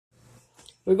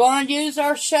We're going to use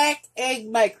our Shaq egg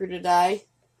maker today.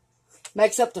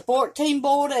 Makes up to 14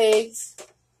 boiled eggs.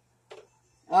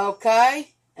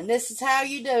 Okay, and this is how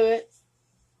you do it.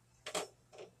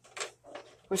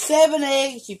 For 7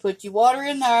 eggs, you put your water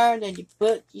in there, and then you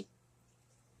put your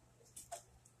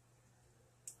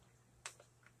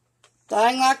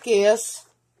thing like this.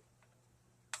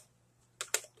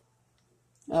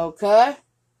 Okay.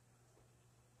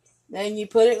 Then you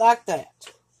put it like that.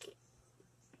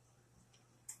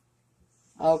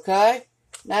 Okay.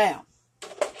 Now,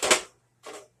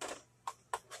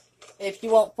 if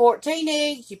you want 14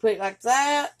 eggs, you put it like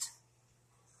that.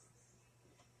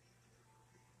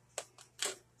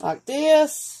 Like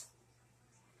this.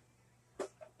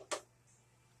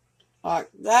 Like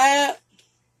that.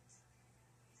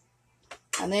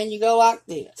 And then you go like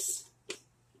this.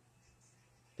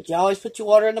 But you always put your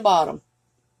water in the bottom.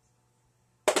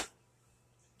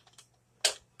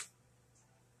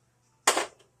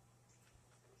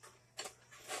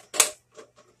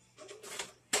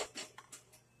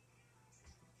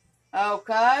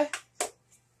 Okay.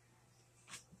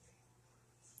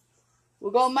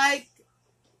 We're going to make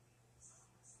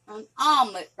an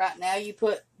omelet right now. You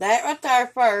put that right there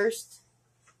first.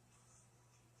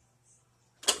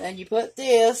 Then you put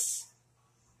this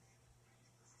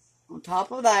on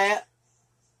top of that.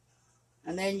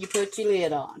 And then you put your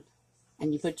lid on.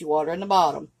 And you put your water in the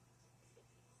bottom.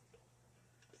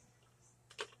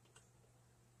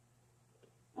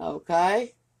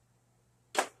 Okay.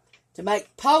 To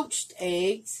make poached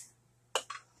eggs,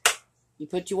 you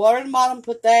put your water in the bottom,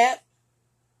 put that.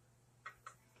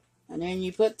 And then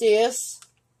you put this.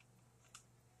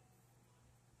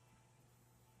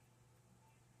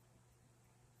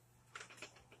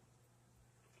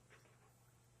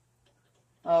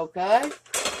 Okay.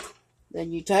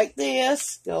 Then you take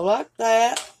this, go like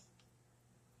that.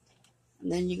 And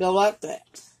then you go like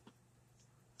that.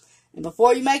 And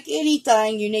before you make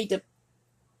anything, you need to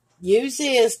use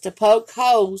this to poke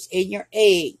holes in your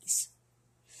eggs.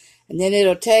 And then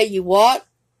it'll tell you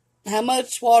how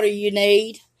much water you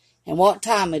need and what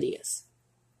time it is.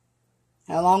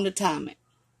 How long to time it.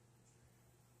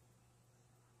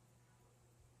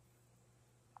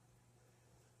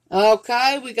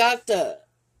 Okay, we got the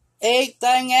egg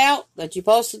thing out that you're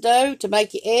supposed to do to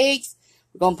make your eggs.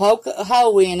 We're going to poke a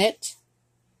hole in it.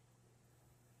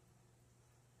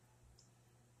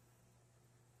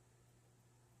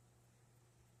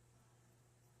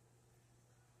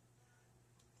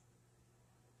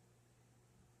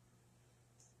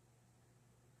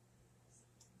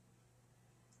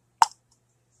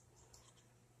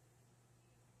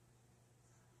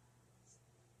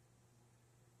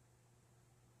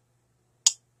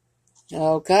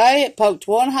 Okay, it poked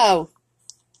one hole.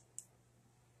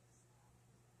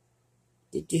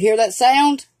 Did you hear that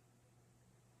sound?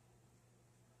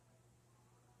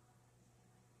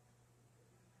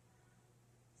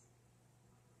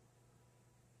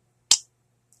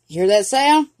 You hear that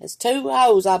sound? It's 2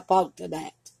 holes I poked in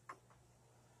that.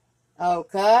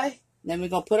 Okay, then we're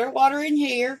going to put our water in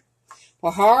here.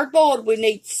 For hard boiled, we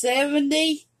need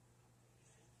 70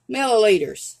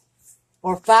 milliliters.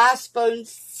 Or 5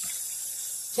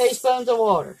 teaspoons of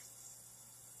water.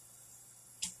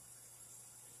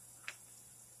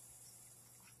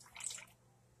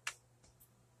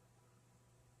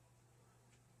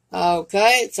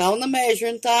 Okay, it's on the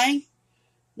measuring thing.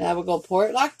 Now we're going to pour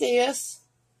it like this.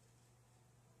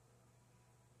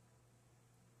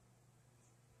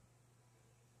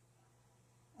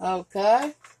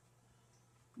 Okay.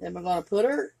 Then we're going to put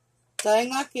our thing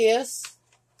like this.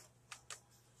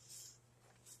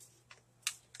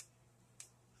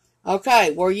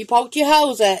 Okay, where you poke your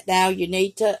holes at now, you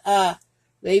need to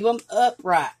leave them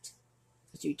upright.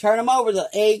 If you turn them over, the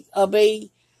egg will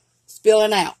be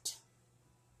spilling out.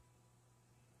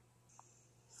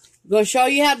 I'm going to show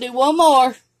you how to do one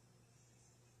more.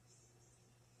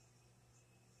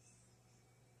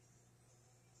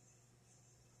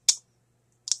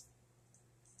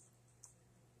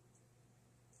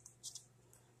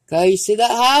 Okay, you see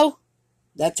that hole?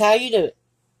 That's how you do it.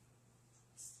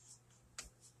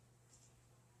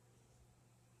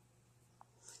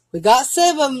 We got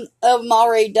 7 of them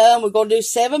already done. We're going to do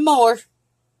 7 more.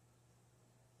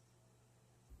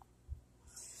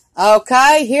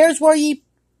 Okay, here's where you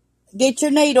get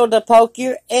your needle to poke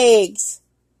your eggs.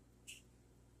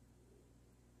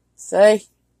 See?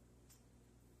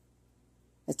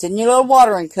 It's in your little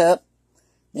watering cup.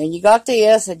 Then you got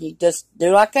this, and you just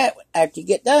do like that after you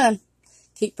get done.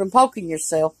 Keep from poking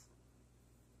yourself.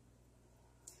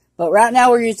 But right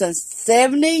now we're using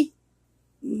 70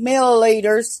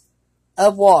 milliliters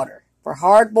of water for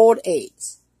hard-boiled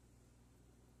eggs.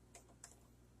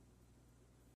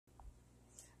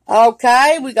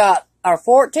 Okay, we got our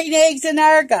 14 eggs in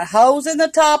there, got holes in the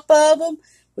top of them.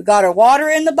 We got our water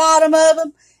in the bottom of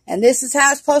them. And this is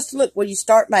how it's supposed to look when you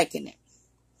start making it.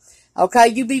 Okay,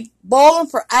 you be boiling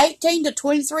for 18 to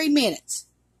 23 minutes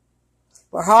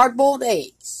for hard-boiled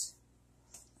eggs.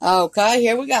 Okay,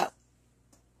 here we go.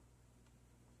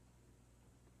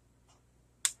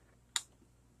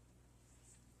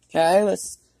 Okay,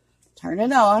 let's turn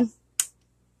it on.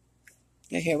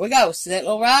 Okay, here we go. See that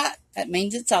little light? That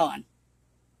means it's on.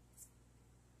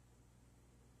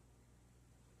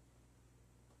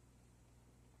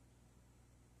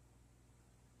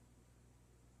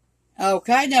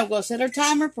 Okay, now we're going to set our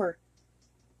timer for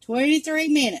 23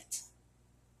 minutes.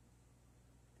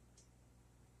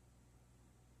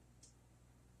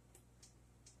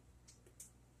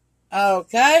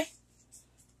 Okay.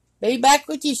 Be back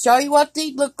with you, show you what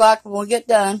these look like when we get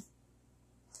done.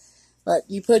 But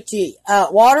you put your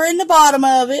water in the bottom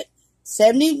of it,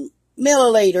 70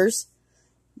 milliliters.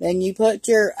 Then you put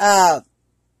your,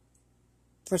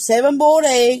 for 7 boiled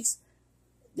eggs,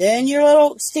 then your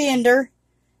little extender,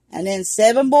 and then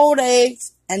 7 boiled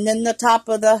eggs, and then the top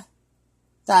of the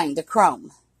thing, the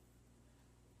chrome.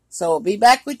 So we'll be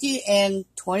back with you in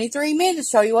 23 minutes,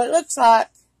 show you what it looks like.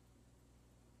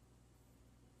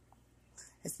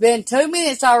 It's been 2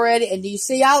 minutes already, and do you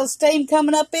see all the steam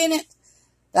coming up in it?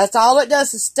 That's all it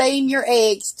does is steam your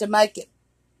eggs to make it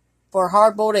for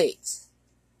hard-boiled eggs.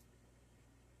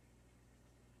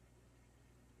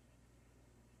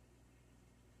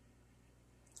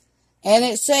 And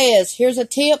it says, here's a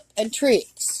tip and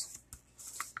tricks.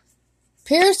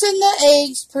 Piercing the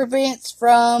eggs prevents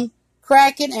from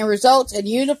cracking and results in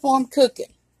uniform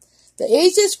cooking. The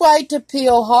easiest way to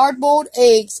peel hard-boiled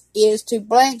eggs is to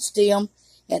blanch them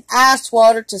in ice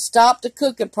water to stop the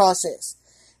cooking process.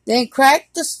 Then crack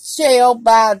the shell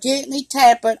by gently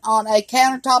tapping on a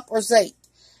countertop or sink.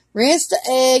 Rinse the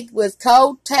egg with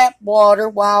cold tap water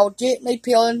while gently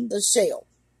peeling the shell.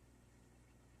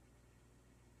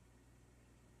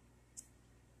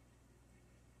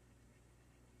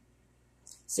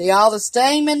 See all the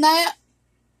steam in that?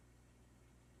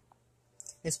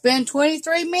 It's been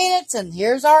 23 minutes and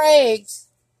here's our eggs.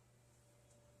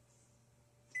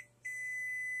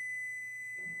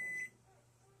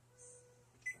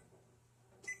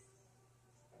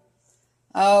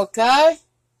 Okay.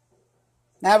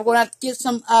 Now we're going to have to get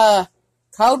some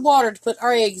cold water to put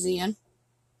our eggs in.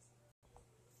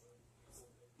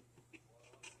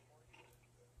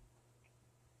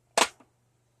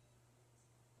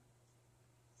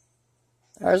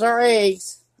 There's our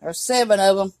eggs. There's 7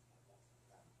 of them.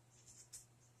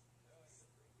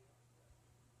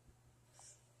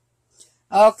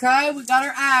 Okay, we got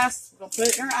our ice. We're going to put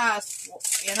it in our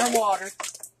ice, in our water.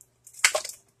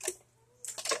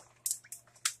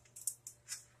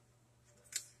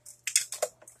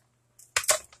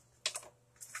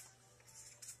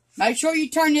 Make sure you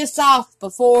turn this off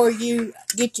before you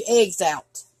get your eggs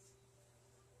out.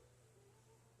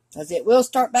 Because it will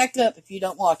start back up if you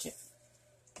don't watch it.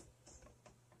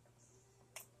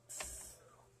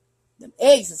 The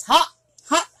eggs is hot,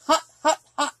 hot, hot, hot,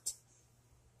 hot.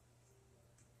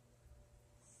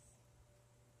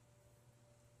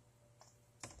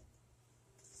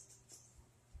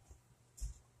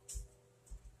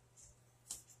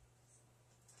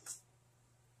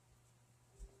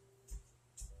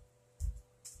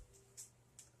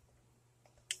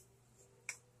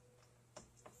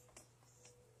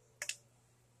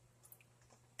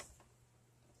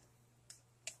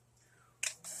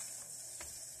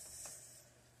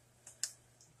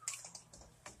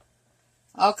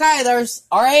 Okay, there's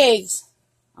our eggs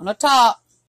on the top.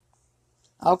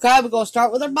 Okay, we're going to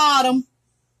start with our bottom.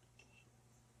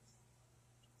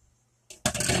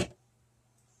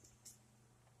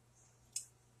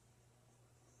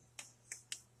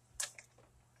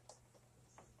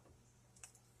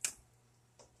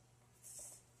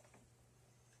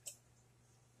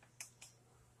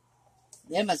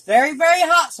 Them is very, very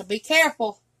hot, so be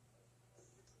careful.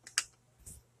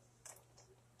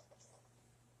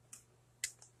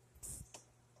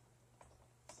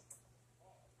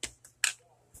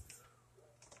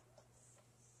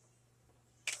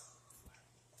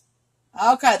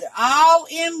 Okay, they're all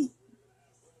in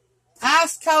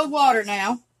ice cold water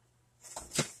now.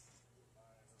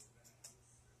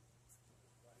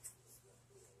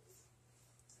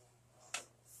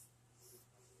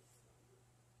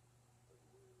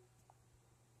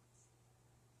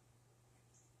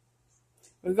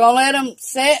 We're going to let them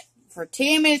set for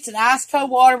 10 minutes in ice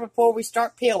cold water before we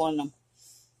start peeling them.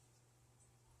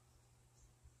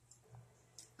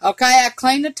 Okay, I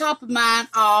cleaned the top of mine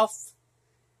off.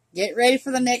 Get ready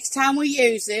for the next time we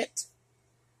use it,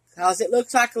 because it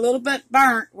looks like a little bit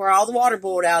burnt where all the water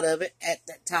boiled out of it at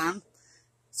that time.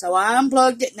 So I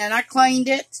unplugged it and then I cleaned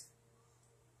it.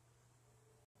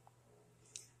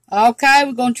 Okay,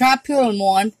 we're going to try peeling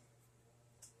one.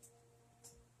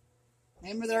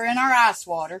 Remember, they're in our ice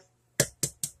water.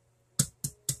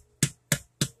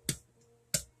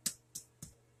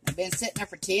 They've been sitting there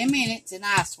for 10 minutes in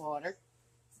ice water.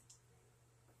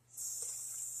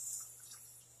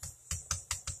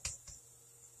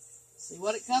 See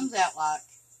what it comes out like.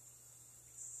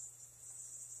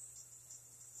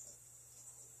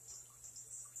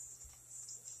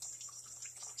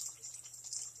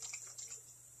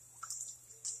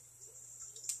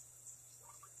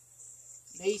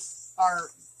 These are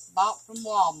bought from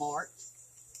Walmart.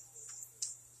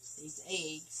 These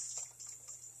eggs.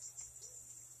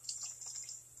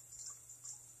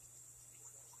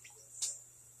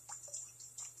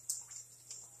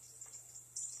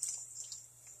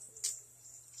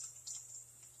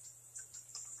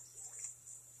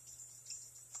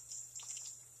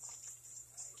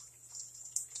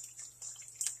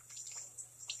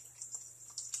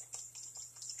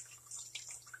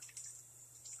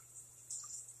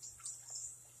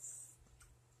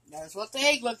 That's what the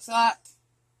egg looks like.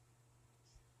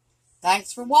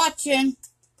 Thanks for watching.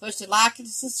 Push the like and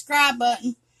subscribe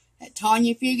button at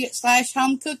Tawynia Fugate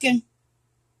 /home cooking.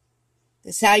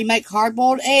 This is how you make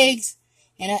hard-boiled eggs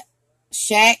in a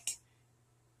Shaq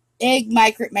egg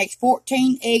maker. It makes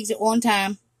 14 eggs at one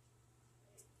time.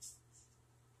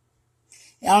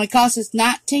 It only costs us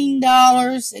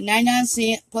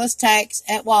 $19.99 plus tax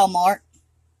at Walmart.